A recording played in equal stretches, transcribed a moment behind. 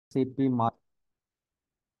SAP market.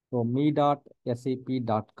 So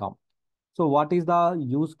me.sap.com. So what is the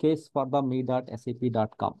use case for the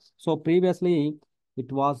me.sap.com? So previously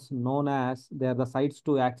it was known as there are the sites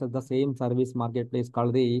to access the same service marketplace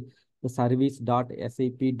called the service.sap.com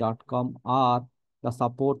or the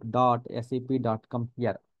support.sap.com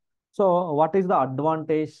here. So what is the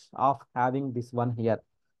advantage of having this one here?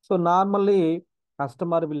 So normally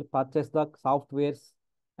customer will purchase the softwares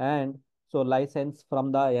and so license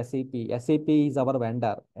from the SAP. SAP is our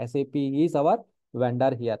vendor. SAP is our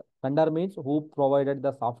vendor here. Vendor means who provided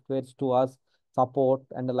the softwares to us, support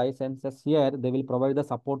and the licenses here. They will provide the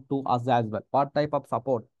support to us as well. What type of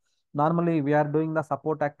support? Normally we are doing the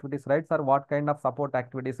support activities, right, sir? What kind of support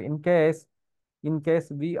activities? In case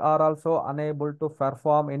we are also unable to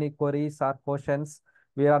perform any queries or questions,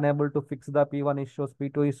 we are unable to fix the P1 issues,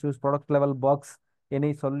 P2 issues, product level bugs,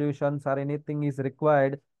 any solutions or anything is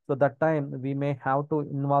required. So that time we may have to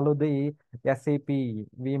involve the SAP.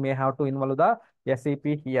 We may have to involve the SAP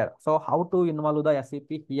here. So how to involve the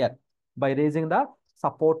SAP here? By raising the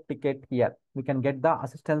support ticket here. We can get the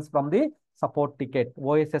assistance from the support ticket,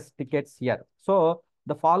 OSS tickets here. So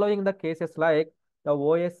the following the cases like the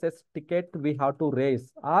OSS ticket we have to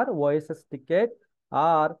raise or OSS ticket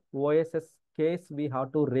or OSS case we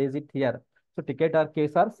have to raise it here. So ticket or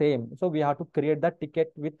case are same. So we have to create the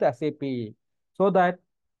ticket with SAP so that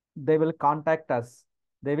they will contact us.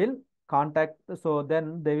 They will contact. So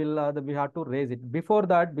then they will, we have to raise it. Before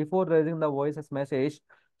that, before raising the OSS message,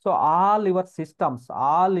 so all your systems,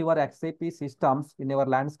 all your SAP systems in your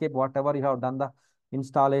landscape, whatever you have done the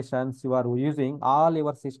installations you are using, all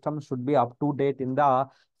your systems should be up to date in the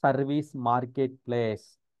service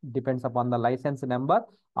marketplace. Depends upon the license number.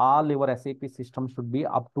 All your SAP systems should be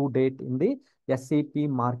up to date in the SAP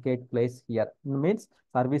marketplace here. Means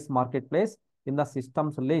service marketplace in the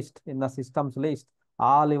systems list,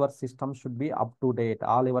 all your systems should be up to date.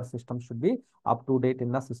 All your systems should be up to date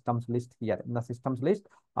in the systems list here. In the systems list,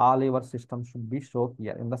 all your systems should be shown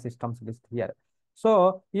here in the systems list here.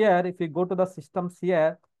 So here, if you go to the systems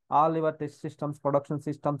here, all your test systems, production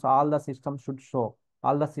systems, all the systems should show.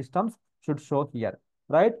 All the systems should show here,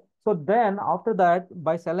 right? So then after that,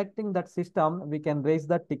 by selecting that system, we can raise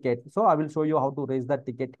the ticket. So I will show you how to raise the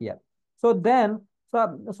ticket here. So then,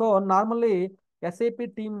 so normally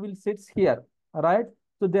SAP team will sit here, right?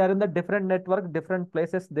 So they are in the different network, different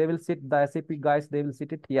places. They will sit, the SAP guys, they will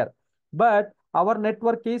sit it here. But our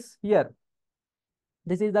network is here.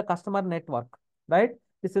 This is the customer network, right?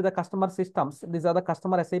 This is the customer systems. These are the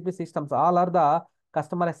customer SAP systems. All are the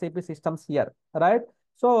customer SAP systems here, right?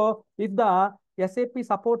 So if the SAP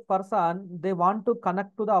support person, they want to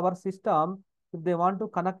connect to the our system, if they want to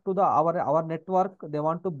connect to the our network, they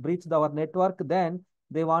want to breach our network, then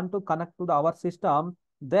they want to connect to the our system,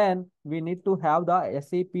 then we need to have the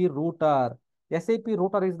SAP router. SAP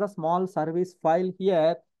router is the small service file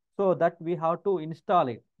here, so that we have to install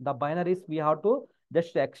it. The binaries we have to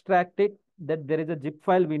just extract it. That there is a zip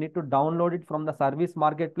file, we need to download it from the service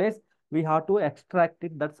marketplace. We have to extract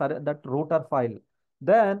it, that router file.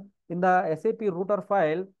 Then in the SAP router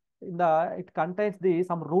file, in the it contains the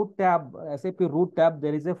some root tab, SAP root tab.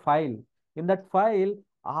 There is a file. In that file,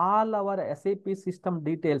 all our SAP system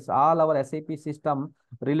details, all our SAP system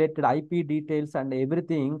related IP details and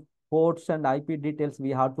everything, ports and IP details,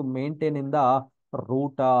 we have to maintain in the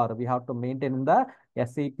router. We have to maintain in the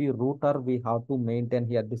SAP router. We have to maintain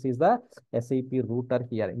here. This is the SAP router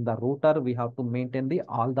here. In the router, we have to maintain the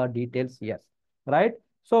all the details here, right?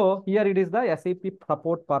 So here it is the SAP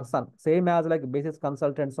support person, same as like basis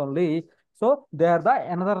consultants only. So they are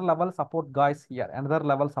the another level support guys here. Another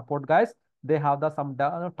level support guys. They have the some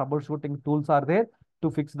troubleshooting tools are there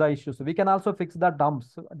to fix the issues. We can also fix the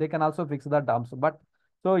dumps. They can also fix the dumps. But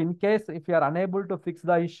so in case if you are unable to fix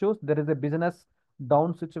the issues, there is a business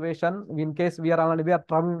down situation. In case we are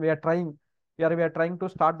trying to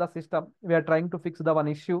start the system, we are trying to fix the one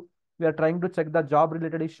issue, we are trying to check the job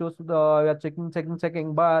related issues, we are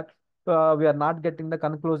checking, but we are not getting the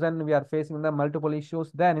conclusion, we are facing the multiple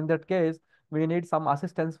issues. Then in that case, we need some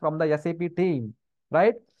assistance from the SAP team,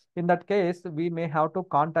 right? In that case, we may have to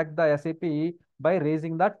contact the SAP by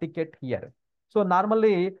raising the ticket here. So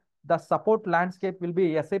normally the support landscape will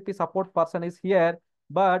be SAP support person is here,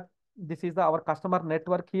 but this is our customer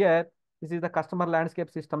network here. This is the customer landscape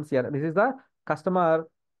systems here. This is the customer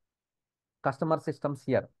systems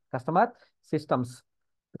here. Customer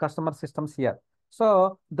systems here.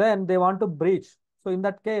 So then they want to breach. So in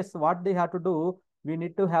that case, what they have to do, we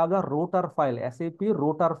need to have the router file, SAP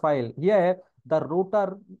router file. Here, the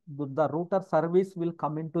router service will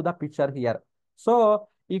come into the picture here. So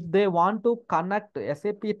if they want to connect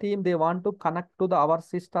SAP team, they want to connect to the our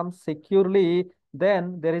system securely,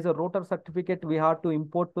 then there is a router certificate we have to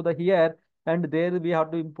import to the here, and there we have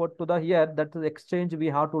to import to the here. That is exchange we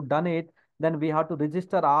have to done it. Then we have to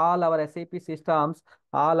register all our SAP systems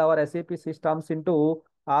into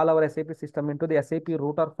all our SAP system into the SAP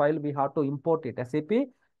router file. We have to import it. SAP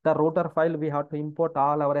the router file we have to import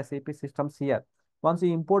all our SAP systems here. Once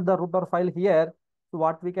you import the router file here, so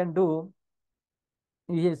what we can do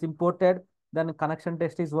is imported, then connection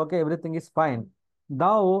test is okay, everything is fine.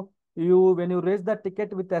 Now you when you raise the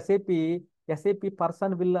ticket with SAP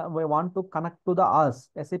person will want to connect to the us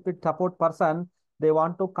SAP support person. They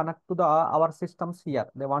want to connect to the our systems here.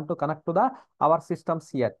 They want to connect to the our systems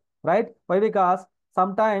here, right? Why? Because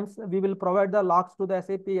sometimes we will provide the logs to the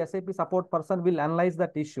SAP support person will analyze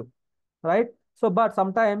that issue, right? So, but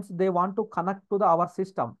sometimes they want to connect to the our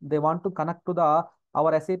system. They want to connect to the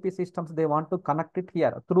our SAP systems. They want to connect it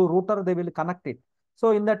here through router. They will connect it.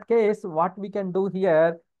 So, in that case, what we can do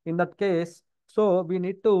here in that case, so we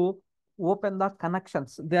need to open the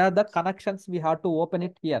connections. There are the connections we have to open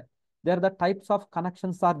it here. There are the types of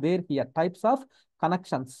connections are there here. Types of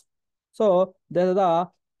connections. So there are the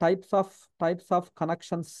types of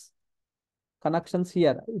connections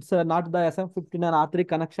here. It's not the SM15 and R3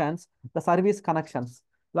 connections, the service connections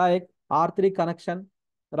like R3 connection,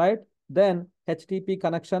 right? Then HTTP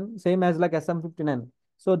connection, same as like SM59.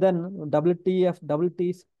 So then RDP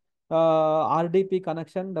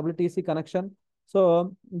connection, WTC connection.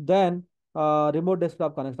 So then remote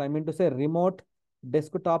desktop connection. I mean to say remote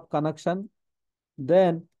desktop connection.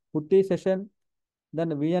 Then putty session, then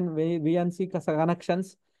VNC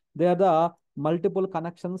connections. They are the multiple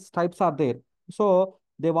connections types are there. So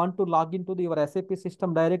they want to log into your SAP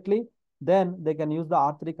system directly, then they can use the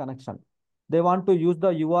R3 connection. They want to use the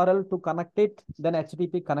URL to connect it, then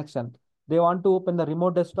HTTP connection. They want to open the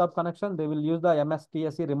remote desktop connection, they will use the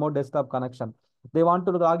MSTSC remote desktop connection. They want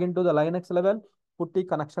to log into the Linux level, putty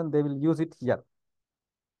connection, they will use it here,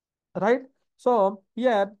 right? So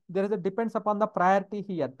here there is a depends upon the priority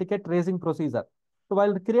here, ticket raising procedure. So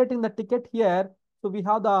while creating the ticket here, so we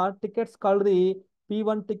have the tickets called the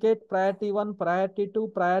P1 ticket, priority 1, priority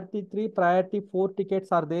 2, priority 3, priority 4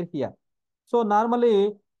 tickets are there here. So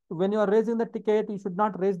normally when you are raising the ticket, you should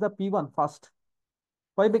not raise the P1 first.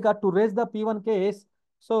 Why? Because to raise the P1 case,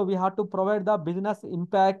 so we have to provide the business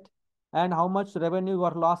impact and how much revenue you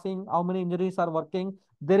are losing, how many injuries are working.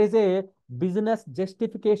 There is a business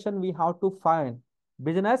justification we have to find.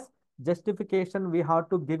 Business justification we have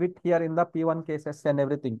to give it here in the P1 cases and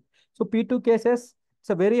everything. So P2 cases, it's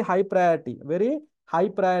a very high priority, very high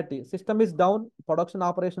priority. System is down, production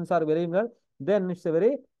operations are very well. Then it's a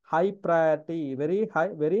very high priority, very high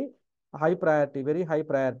priority, very high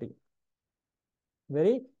priority,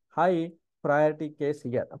 very high priority case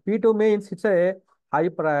here. P2 means it's a high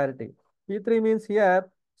priority. P3 means here,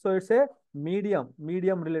 so it's a medium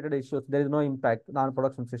related issues. There is no impact on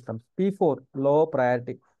production systems. P4, low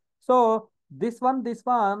priority. So this one,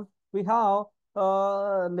 we have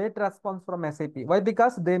late response from SAP. Why?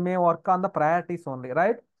 Because they may work on the priorities only,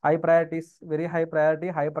 right? High priorities, very high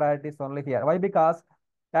priorities only here. Why? Because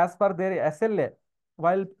as per their SLA,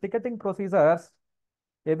 while ticketing procedures,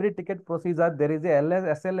 every ticket procedure, there is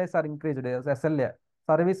a SLAs are increased as SLA,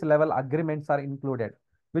 service level agreements are included,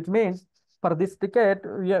 which means for this ticket,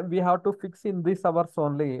 we have to fix in this hours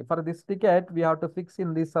only. For this ticket, we have to fix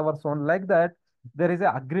in this hours only. Like that, there is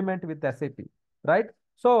an agreement with SAP, right?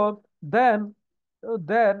 So then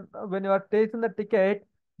when you are taking the ticket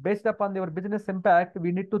based upon your business impact,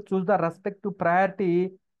 we need to choose the respective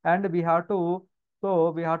priority, and we have to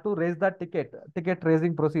raise the ticket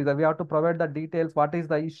raising procedure. We have to provide the details. What is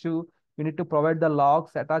the issue? We need to provide the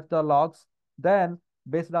logs, attach the logs. Then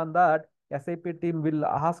based on that, SAP team will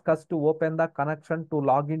ask us to open the connection to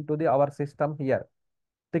log into our system here.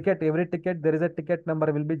 Every ticket, there is a ticket number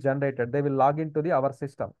will be generated. They will log into our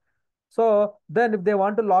system. So then if they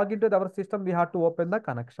want to log into our system, we have to open the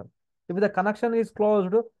connection. If the connection is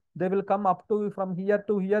closed, they will come up to from here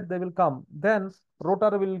to here, they will come. Then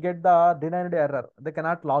router will get the denied error. They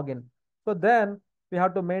cannot log in. So then we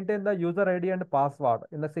have to maintain the user ID and password.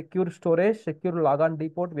 In the secure storage, secure logon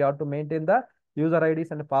depot, we have to maintain the user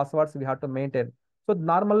IDs and passwords we have to maintain. So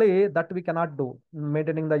normally that we cannot do,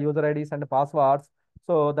 maintaining the user IDs and passwords.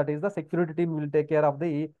 So that is the security team will take care of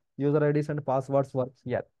the user IDs and passwords work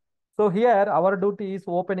here. So here our duty is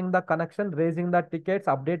opening the connection, raising the tickets,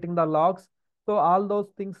 updating the logs. So all those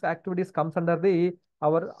things activities comes under the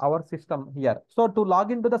our system here. So to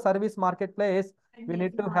log into the service marketplace, we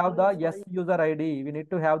need to have the yes user ID. We need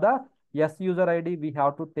to have the yes user ID. We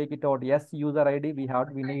have to take it out. Yes user ID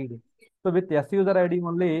we need. So with S user ID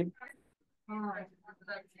only,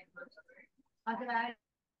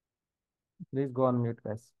 please go on mute,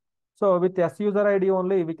 guys. So with S user ID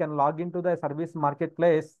only, we can log into the service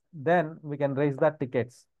marketplace. Then we can raise the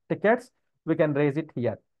tickets. Tickets, we can raise it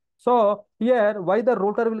here. So here, why the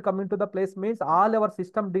router will come into the place means all our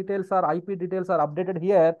system details or IP details are updated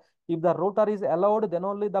here. If the router is allowed, then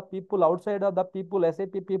only the people outside of the people,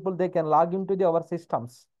 SAP people, they can log into our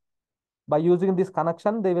systems. By using this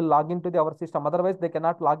connection, they will log into our system. Otherwise, they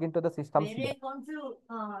cannot log into the systems here.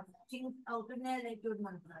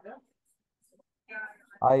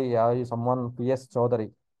 Someone PS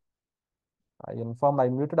Chaudhary. I informed, I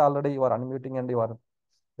muted already. You are unmuting and you are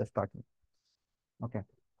just talking. Okay.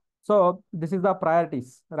 So this is the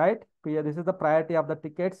priorities, right? This is the priority of the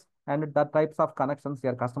tickets and the types of connections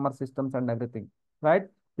here, customer systems and everything, right?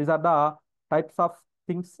 These are the types of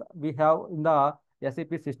things we have in the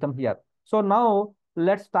SAP system here. So now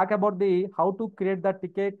let's talk about the how to create the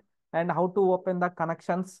ticket and how to open the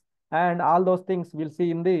connections and all those things we'll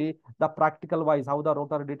see in the practical wise, how the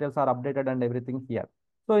router details are updated and everything here.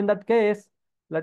 So in that case,